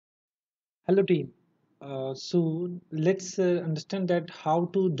Hello team. So let's understand that how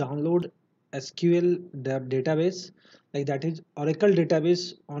to download SQL database, like that is Oracle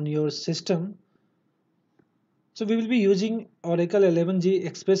database on your system. So we will be using Oracle 11G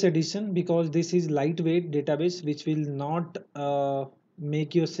Express Edition because this is lightweight database which will not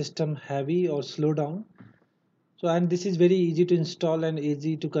make your system heavy or slow down. So and this is very easy to install and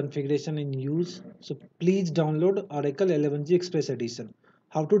easy to configuration and use. So please download Oracle 11G Express Edition.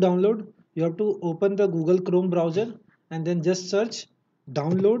 How to download? You have to open the Google Chrome browser and then just search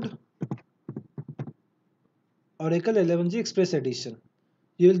download Oracle 11G Express Edition.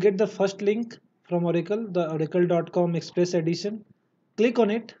 You will get the first link from Oracle, the oracle.com Express Edition. Click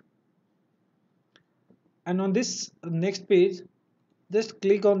on it, and on this next page, just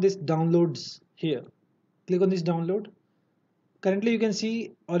click on this downloads here. Click on this download. Currently you can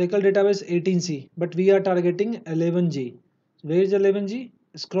see Oracle database 18C, but we are targeting 11G. Where is 11G?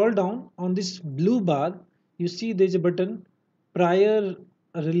 Scroll down on this blue bar. You see there is a button prior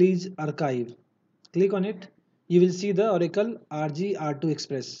release archive. Click on it. You will see the Oracle RG R2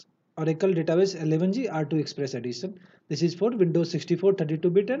 Express. Oracle database 11G R2 Express edition. This is for Windows 64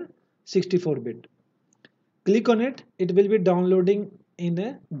 32-bit and 64-bit. Click on it. It will be downloading in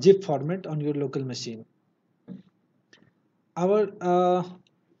a zip format on your local machine. Our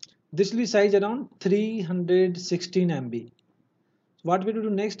this will be size around 316 MB. What we do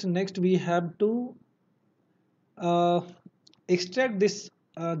next we have to uh, extract this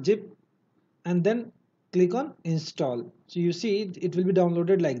zip and then click on install. So you see it will be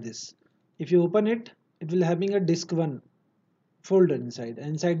downloaded like this. If you open it, it will having a disk1 folder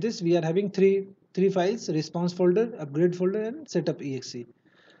inside this we are having three files: response folder, upgrade folder, and setup exe.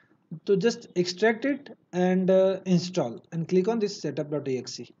 So just extract it and install and click on this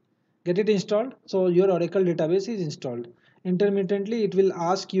setup.exe. Get it installed. So your Oracle database is installed. Intermittently it will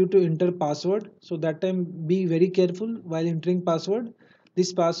ask you to enter password, so that time be very careful while entering password.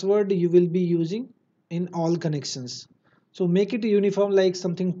 This password you will be using in all connections, so make it uniform, like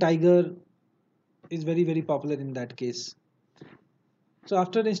something tiger is very popular in that case. So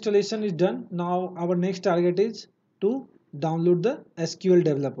after installation is done, now our next target is to download the SQL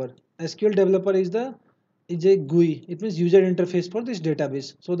developer. SQL developer is a GUI. It means user interface for this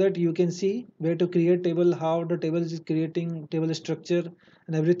database, so that you can see where to create table, how the table is creating, table structure,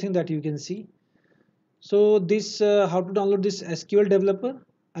 and everything that you can see. So this how to download this SQL developer?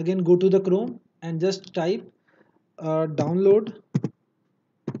 Again, go to the Chrome and just type download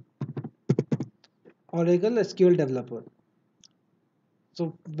Oracle SQL developer.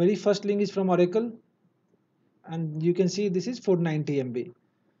 So very first link is from Oracle, and you can see this is 490 MB.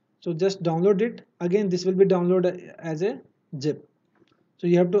 So just download it. Again, this will be downloaded as a zip. So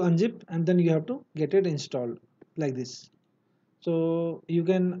you have to unzip and then you have to get it installed like this. So you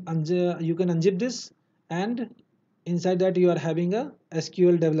can unzip this, and inside that you are having a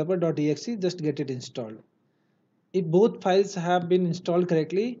SQL developer.exe. Just get it installed. If both files have been installed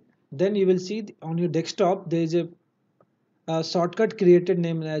correctly, then you will see on your desktop there is a shortcut created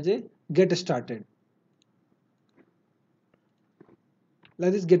named as a get started.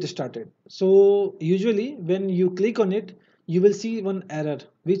 Let us get started. So usually when you click on it, you will see one error.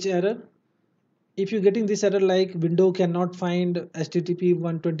 Which error? If you're getting this error like window cannot find http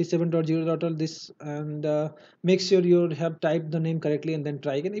 127.0.all this, and make sure you have typed the name correctly and then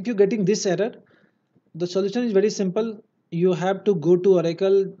try again. If you're getting this error, the solution is very simple. You have to go to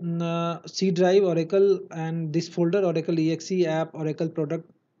Oracle C drive, Oracle, and this folder Oracle exe app, Oracle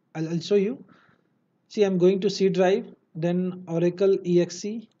product. I'll show you. See, I'm going to C drive, then Oracle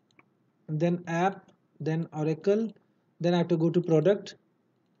exe, then app, then Oracle, then I have to go to product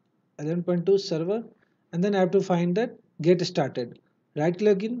 11.2 server, and then I have to find that get started. Right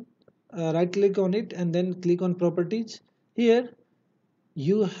click on it and then click on properties. Here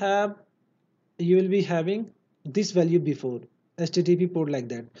you have you will be having this value before HTTP port like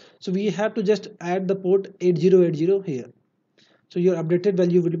that. So we have to just add the port 8080 here. So your updated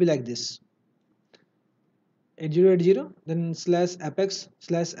value will be like this: 8080, then slash apex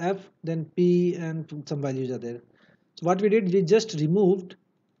slash f, then p, and some values are there. So what we did, we just removed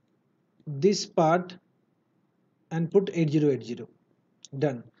this part and put 8080.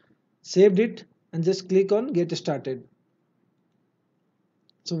 Done. Saved it and just click on get started.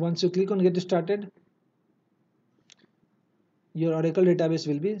 So once you click on get started, your Oracle database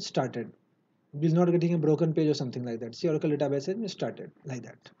will be started. It is not getting a broken page or something like that. See, Oracle database is started like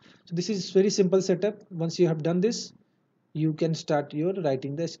that. So this is very simple setup. Once you have done this, you can start your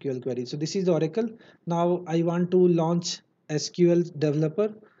writing the SQL query. So this is the Oracle. Now I want to launch SQL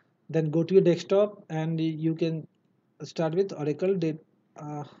developer. Then go to your desktop and you can start with Oracle.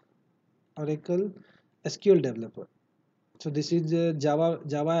 Oracle SQL developer. So this is the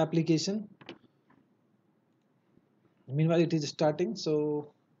Java application. Meanwhile it is starting.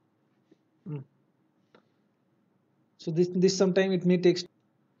 So mm, so this sometime it may take.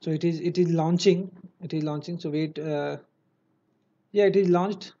 So it is launching. It is launching. So wait. Yeah, it is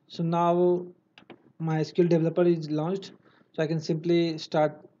launched. So now my SQL developer is launched. So I can simply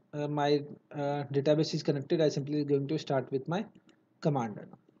start, my database is connected. I simply going to start with my command.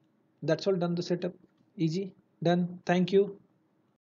 That's all done, the setup. Easy, done. Thank you.